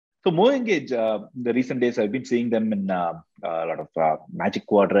So MoEngage, the recent days I've been seeing them in a lot of Magic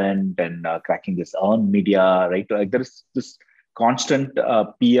Quadrant and cracking this earned media, right? Like there is this constant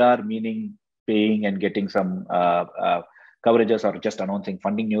PR, meaning paying and getting some coverages or just announcing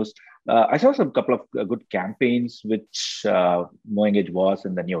funding news. I saw some couple of good campaigns which MoEngage was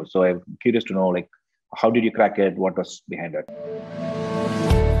in the news. So I'm curious to know, like, how did you crack it? What was behind it?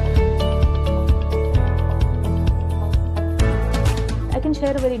 I can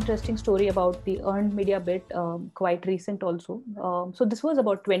share a very interesting story about the earned media bit, quite recent also. So this was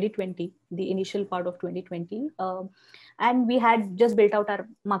about 2020, the initial part of 2020. And we had just built out our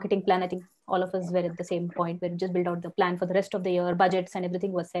marketing plan. I think all of us were at the same point where we just built out the plan for the rest of the year, budgets and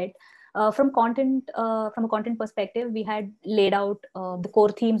everything was set. From a content perspective, we had laid out the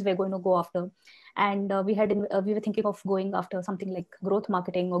core themes we're going to go after. And we were thinking of going after something like growth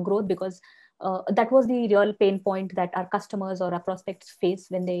marketing or growth, because that was the real pain point that our customers or our prospects face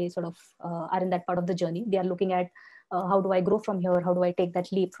when they sort of are in that part of the journey. They are looking at how do I grow from here? How do I take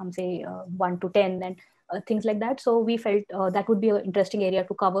that leap from say 1 to 10 and things like that. So we felt that would be an interesting area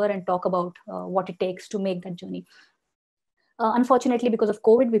to cover and talk about what it takes to make that journey. Unfortunately, because of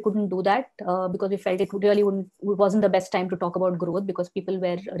COVID, we couldn't do that because we felt it wasn't the best time to talk about growth because people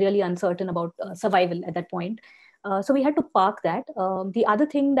were really uncertain about survival at that point. So we had to park that. The other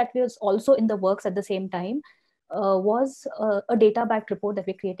thing that was also in the works at the same time was a data-backed report that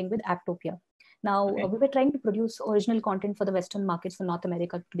we're creating with Actopia. Now, we were trying to produce original content for the Western markets, for North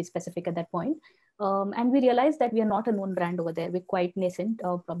America to be specific at that point. And we realized that we are not a known brand over there. We're quite nascent,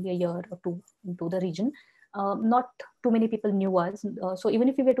 probably a year or two into the region. Not too many people knew us. So even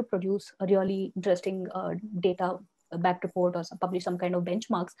if we were to produce a really interesting data-backed report or publish some kind of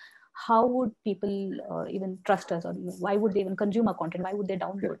benchmarks, how would people even trust us? Or why would they even consume our content? Why would they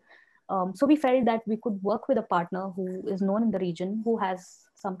download? So we felt that we could work with a partner who is known in the region, who has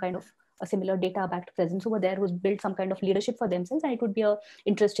some kind of a similar data-backed presence over there, who's built some kind of leadership for themselves, and it would be an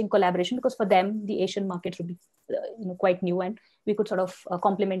interesting collaboration because for them, the Asian markets would be quite new, and we could sort of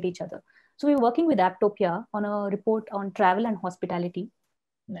complement each other. So we were working with Actopia on a report on travel and hospitality.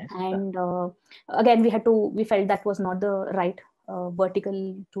 Nice. And again, we felt that was not the right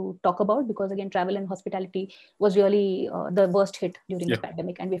vertical to talk about because again, travel and hospitality was really the worst hit during the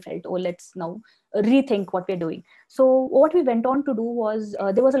pandemic. And we felt, let's now rethink what we're doing. So what we went on to do was,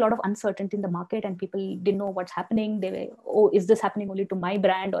 there was a lot of uncertainty in the market and people didn't know what's happening. They were, is this happening only to my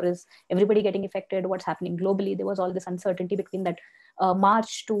brand or is everybody getting affected? What's happening globally? There was all this uncertainty between that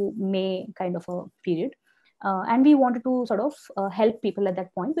March to May kind of a period. And we wanted to sort of help people at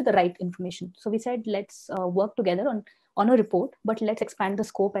that point with the right information. So we said, let's work together on a report, but let's expand the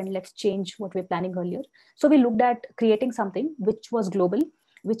scope and let's change what we're planning earlier. So we looked at creating something which was global,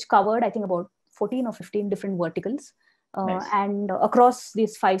 which covered, I think, about 14 or 15 different verticals. Nice. And across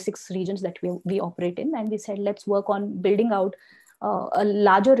these 5-6 regions that we operate in. And we said, let's work on building out a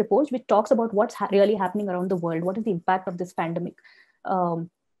larger report which talks about what's really happening around the world. What is the impact of this pandemic?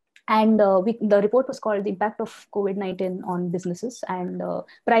 And the report was called The Impact of COVID-19 on Businesses. And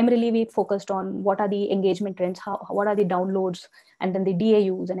primarily we focused on what are the engagement trends, what are the downloads, and then the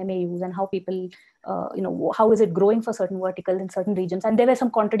DAUs and MAUs, and how people, how is it growing for certain verticals in certain regions. And there were some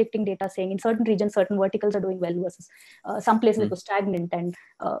contradicting data saying in certain regions, certain verticals are doing well versus some places it was stagnant. And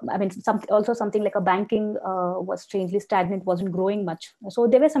something like a banking was strangely stagnant, wasn't growing much. So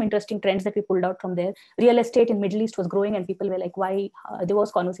there were some interesting trends that we pulled out from there. Real estate in Middle East was growing and people were like, why? There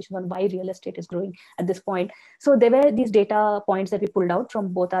was conversation on why real estate is growing at this point. So there were these data points that we pulled out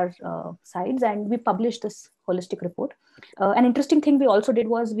from both our sides and we published this holistic report. An interesting thing we also did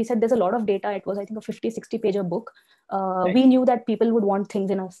was we said there's a lot of data. It was, I think, a 50-60 pager book. Nice. We knew that people would want things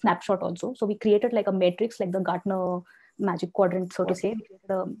in a snapshot also. So we created like a matrix, like the Gartner Magic Quadrant, so to say. We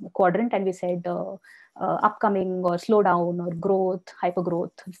created a quadrant and we said upcoming or slowdown or growth,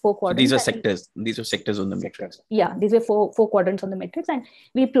 hypergrowth, 4 quadrants. So these are sectors on the matrix. Yeah, these were four quadrants on the matrix. And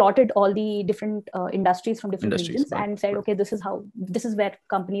we plotted all the different industries from different regions and said, okay, this is where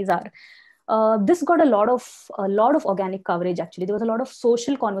companies are. This got a lot of organic coverage. Actually, there was a lot of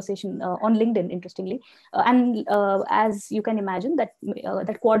social conversation on LinkedIn, interestingly, and as you can imagine, that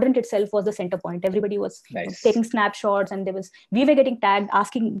quadrant itself was the center point. Everybody was taking snapshots, and we were getting tagged.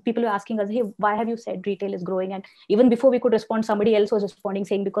 People were asking us, "Hey, why have you said retail is growing?" And even before we could respond, somebody else was responding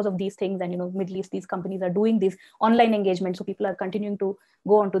saying because of these things, and Middle East, these companies are doing these online engagement, so people are continuing to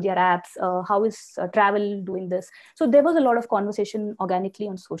go onto their apps. How is travel doing this? So there was a lot of conversation organically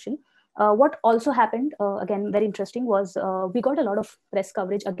on social. What also happened, again, very interesting, was we got a lot of press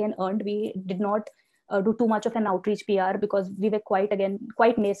coverage, again, earned. We did not do too much of an outreach PR because we were quite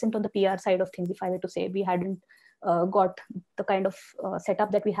nascent on the PR side of things, if I were to say. We hadn't got the kind of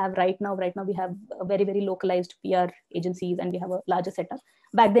setup that we have right now. Right now, we have very, very localized PR agencies and we have a larger setup.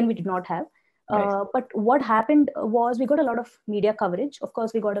 Back then, we did not have. But what happened was we got a lot of media coverage. Of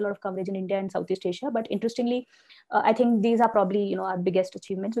course, we got a lot of coverage in India and Southeast Asia. But interestingly, I think these are probably our biggest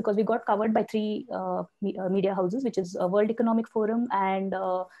achievements, because we got covered by 3 media houses, which is World Economic Forum and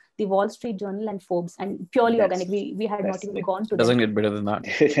the Wall Street Journal and Forbes, and purely organic. We had not even gone to doesn't them. get better than that.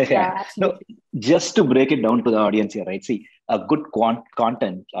 Yeah, absolutely. No, just to break it down to the audience here, right? See, a good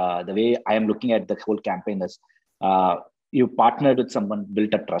content, the way I am looking at the whole campaign is, you partnered with someone,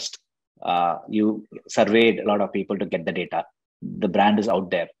 built a trust. You surveyed a lot of people to get the data. The brand is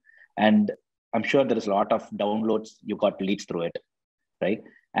out there. And I'm sure there is a lot of downloads. You got leads through it, right?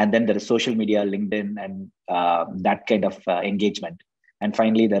 And then there is social media, LinkedIn, and that kind of engagement. And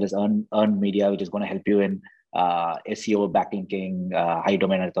finally, there is earned media, which is going to help you in SEO, backlinking, high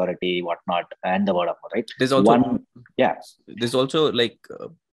domain authority, whatnot, and the word of mouth, right? There's also There's also like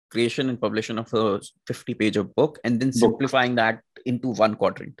creation and publication of a 50-page book, and then simplifying that into one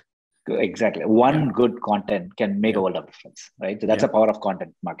quadrant. Exactly. One good content can make a world of difference, right? So that's the power of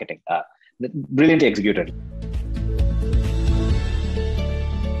content marketing. Brilliantly executed.